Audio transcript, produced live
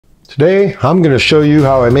Today, I'm going to show you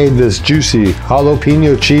how I made this juicy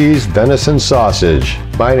jalapeno cheese venison sausage.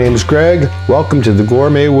 My name's Greg. Welcome to the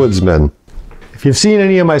Gourmet Woodsman. If you've seen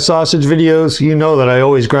any of my sausage videos, you know that I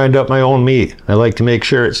always grind up my own meat. I like to make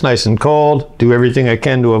sure it's nice and cold, do everything I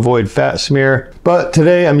can to avoid fat smear. But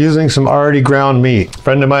today I'm using some already ground meat. A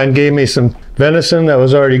friend of mine gave me some venison that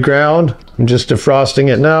was already ground. I'm just defrosting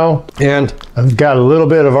it now. And I've got a little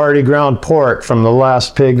bit of already ground pork from the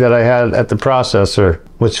last pig that I had at the processor,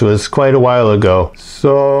 which was quite a while ago.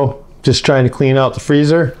 So just trying to clean out the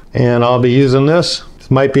freezer, and I'll be using this. This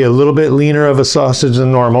might be a little bit leaner of a sausage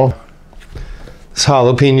than normal. This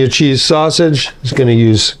jalapeno cheese sausage is going to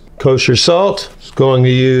use kosher salt. It's going to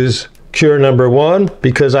use cure number 1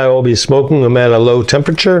 because I will be smoking them at a low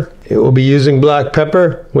temperature. It will be using black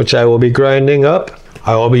pepper, which I will be grinding up.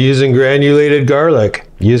 I will be using granulated garlic.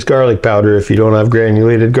 Use garlic powder if you don't have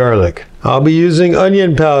granulated garlic. I'll be using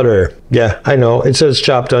onion powder. Yeah, I know, it says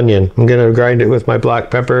chopped onion. I'm gonna grind it with my black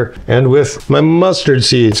pepper and with my mustard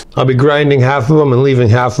seeds. I'll be grinding half of them and leaving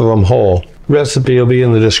half of them whole. Recipe will be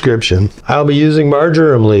in the description. I'll be using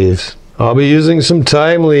marjoram leaves. I'll be using some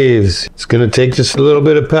thyme leaves. It's gonna take just a little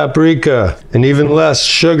bit of paprika and even less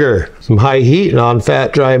sugar. Some high heat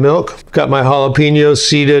non-fat dry milk. Got my jalapenos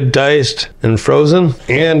seeded, diced, and frozen.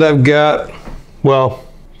 And I've got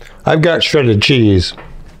shredded cheese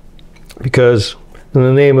because in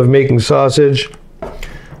the name of making sausage,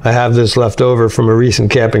 I have this left over from a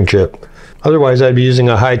recent camping trip. Otherwise, I'd be using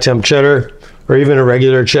a high temp cheddar or even a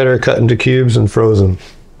regular cheddar cut into cubes and frozen.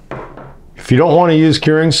 If you don't want to use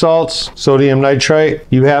curing salts, sodium nitrite,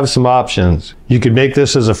 you have some options. You could make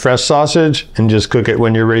this as a fresh sausage and just cook it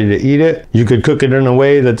when you're ready to eat it. You could cook it in a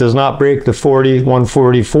way that does not break the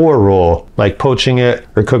 40-144 rule, like poaching it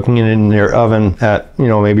or cooking it in your oven at,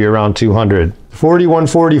 maybe around 200. The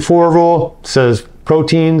 40-144 rule says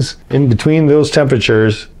proteins in between those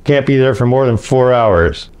temperatures can't be there for more than 4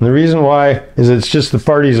 hours. And the reason why is it's just the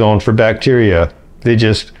party zone for bacteria. They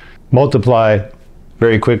just multiply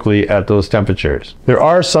very quickly at those temperatures. There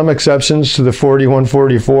are some exceptions to the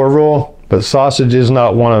 40-144 rule, but sausage is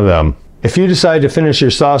not one of them. If you decide to finish your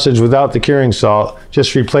sausage without the curing salt,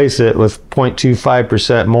 just replace it with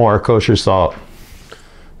 0.25% more kosher salt.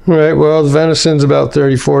 All right, well, the venison's about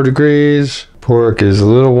 34 degrees. Pork is a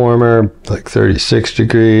little warmer, like 36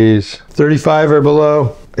 degrees. 35 or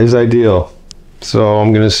below is ideal. So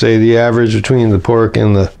I'm gonna say the average between the pork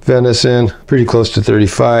and the venison, pretty close to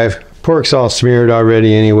 35. Pork's all smeared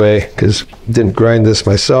already anyway, because I didn't grind this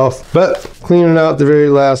myself. But cleaning out the very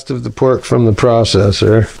last of the pork from the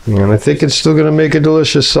processor. And I think it's still gonna make a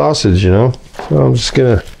delicious sausage, So I'm just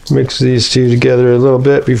gonna mix these two together a little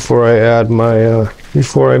bit before I add my,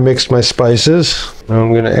 before I mix my spices.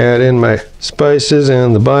 I'm gonna add in my spices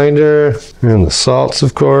and the binder and the salts,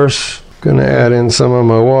 of course. Gonna add in some of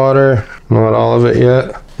my water, not all of it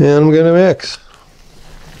yet. And I'm gonna mix.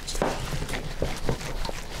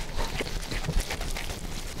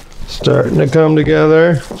 Starting to come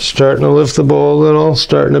together, starting to lift the bowl a little,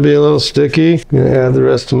 starting to be a little sticky. Gonna add the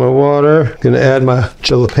rest of my water. Gonna add my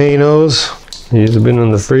jalapenos. These have been in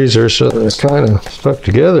the freezer, so they're kind of stuck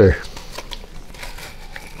together.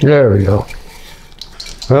 There we go.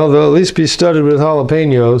 Well, they'll at least be studded with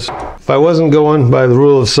jalapenos. If I wasn't going by the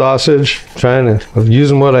rule of sausage,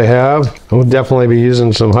 using what I have, I would definitely be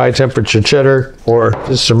using some high temperature cheddar or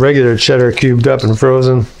just some regular cheddar cubed up and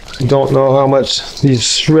frozen. I don't know how much these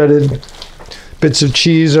shredded bits of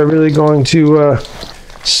cheese are really going to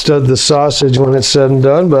stud the sausage when it's said and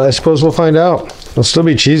done, but I suppose we'll find out. It'll still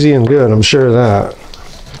be cheesy and good, I'm sure of that.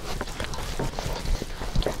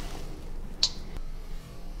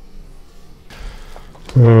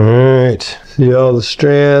 Alright, see all the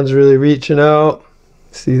strands really reaching out?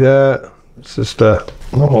 See that? It's just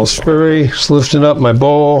almost furry, just lifting up my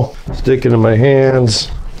bowl, sticking in my hands.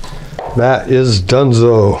 That is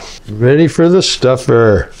donezo. Ready for the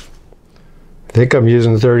stuffer. I think I'm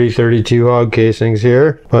using 30-32 hog casings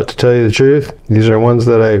here, but to tell you the truth, these are ones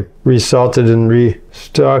that I resalted and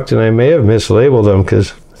restocked, and I may have mislabeled them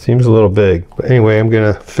because it seems a little big. But anyway, I'm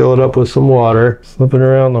gonna fill it up with some water, slip it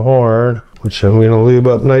around the horn, which I'm gonna lube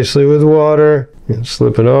up nicely with water and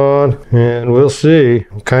slip it on, and we'll see.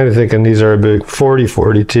 I'm kind of thinking these are a big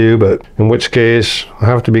 40-42, but in which case I'll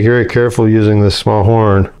have to be very careful using this small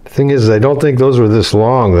horn. The thing is, I don't think those were this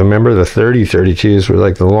long. Remember, the 30-32s were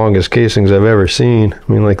like the longest casings I've ever seen.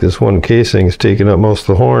 I mean, like this one casing is taking up most of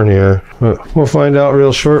the horn here, but we'll find out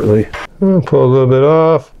real shortly. I'll pull a little bit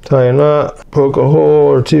off, tie a knot, poke a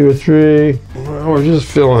hole or 2 or 3. Well, we're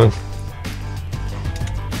just filling.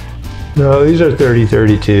 No, these are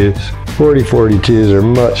 30-32s. 40-42s are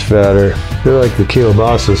much fatter. They're like the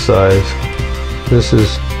kielbasa size. This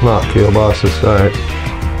is Not kielbasa, alright.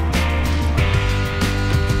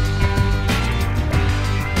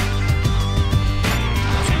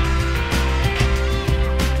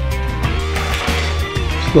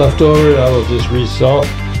 Left over, I will just re-salt.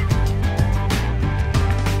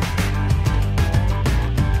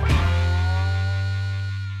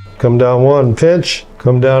 Come down one, pinch.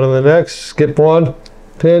 Come down to the next, skip one,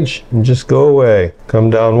 pinch, and just go away. Come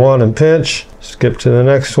down one and pinch. Skip to the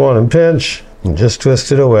next one and pinch, and just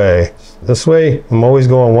twist it away. This way, I'm always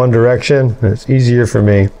going one direction, and it's easier for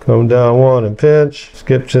me. Come down one and pinch.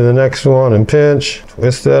 Skip to the next one and pinch.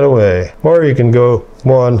 Twist that away. Or you can go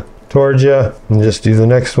one towards you and just do the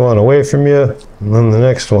next one away from you, and then the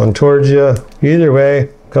next one towards you. Either way,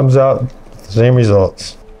 comes out the same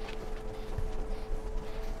results.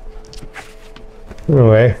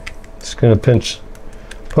 Anyway, just gonna punch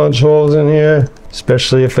holes in here,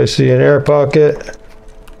 especially if I see an air pocket.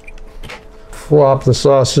 Flop the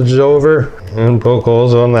sausage over and poke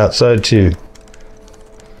holes on that side too.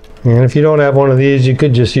 And if you don't have one of these, you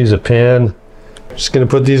could just use a pan. Just gonna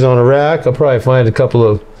put these on a rack. I'll probably find a couple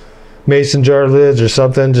of mason jar lids or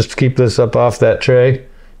something just to keep this up off that tray,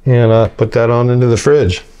 and put that on into the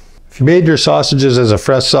fridge. If you made your sausages as a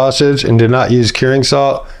fresh sausage and did not use curing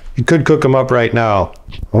salt, you could cook them up right now.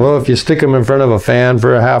 Although if you stick them in front of a fan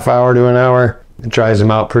for a half hour to an hour, it dries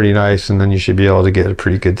them out pretty nice, and then you should be able to get a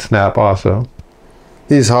pretty good snap also.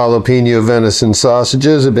 These jalapeno venison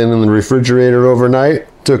sausages have been in the refrigerator overnight.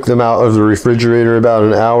 Took them out of the refrigerator about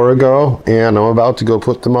an hour ago, and I'm about to go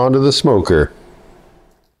put them onto the smoker.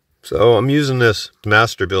 So I'm using this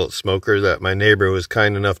master-built smoker that my neighbor was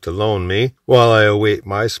kind enough to loan me while I await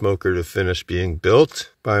my smoker to finish being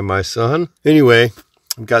built by my son. Anyway,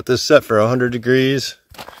 I've got this set for 100 degrees.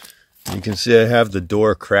 You can see I have the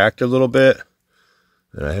door cracked a little bit,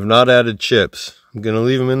 and I have not added chips. I'm going to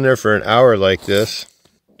leave them in there for an hour like this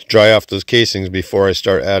to dry off those casings before I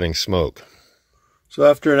start adding smoke. So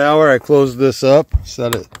after an hour, I closed this up,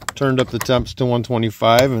 turned up the temps to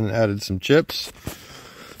 125 and added some chips.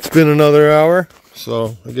 It's been another hour,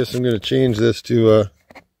 so I guess I'm going to change this to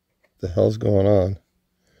the hell's going on.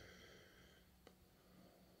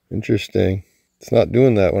 Interesting. It's not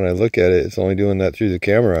doing that when I look at it. It's only doing that through the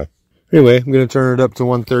camera. Anyway, I'm going to turn it up to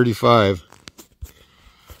 135.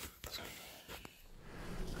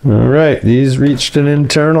 Alright, these reached an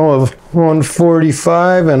internal of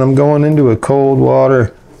 145, and I'm going into a cold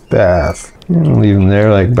water bath. I'll leave them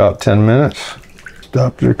there like about 10 minutes.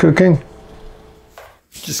 Stop their cooking.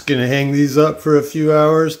 Just going to hang these up for a few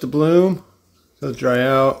hours to bloom. They'll dry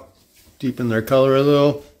out, deepen their color a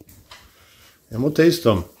little, and we'll taste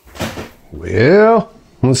them. Well,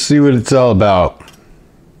 let's see what it's all about.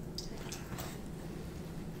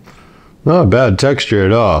 Not a bad texture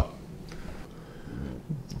at all.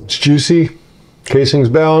 It's juicy, casing's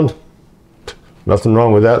bound. Nothing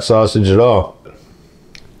wrong with that sausage at all.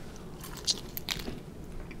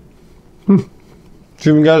 It's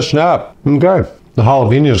even got a snap. Okay. The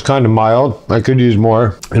jalapeno is kind of mild. I could use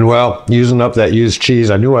more. And well, using up that used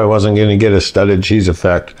cheese, I knew I wasn't going to get a studded cheese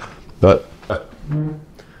effect. But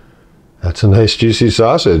that's a nice juicy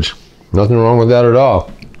sausage. Nothing wrong with that at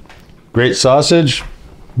all. Great sausage.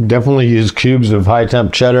 Definitely use cubes of high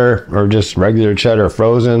temp cheddar or just regular cheddar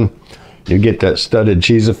frozen. You get that studded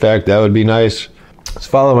cheese effect. That would be nice. It's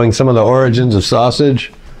following some of the origins of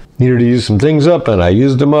sausage. Needed to use some things up, and I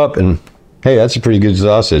used them up, and hey, that's a pretty good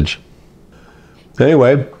sausage.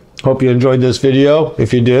 Anyway, hope you enjoyed this video.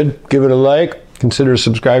 If you did, give it a like. Consider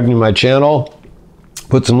subscribing to my channel.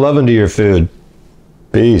 Put some love into your food.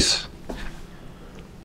 Peace.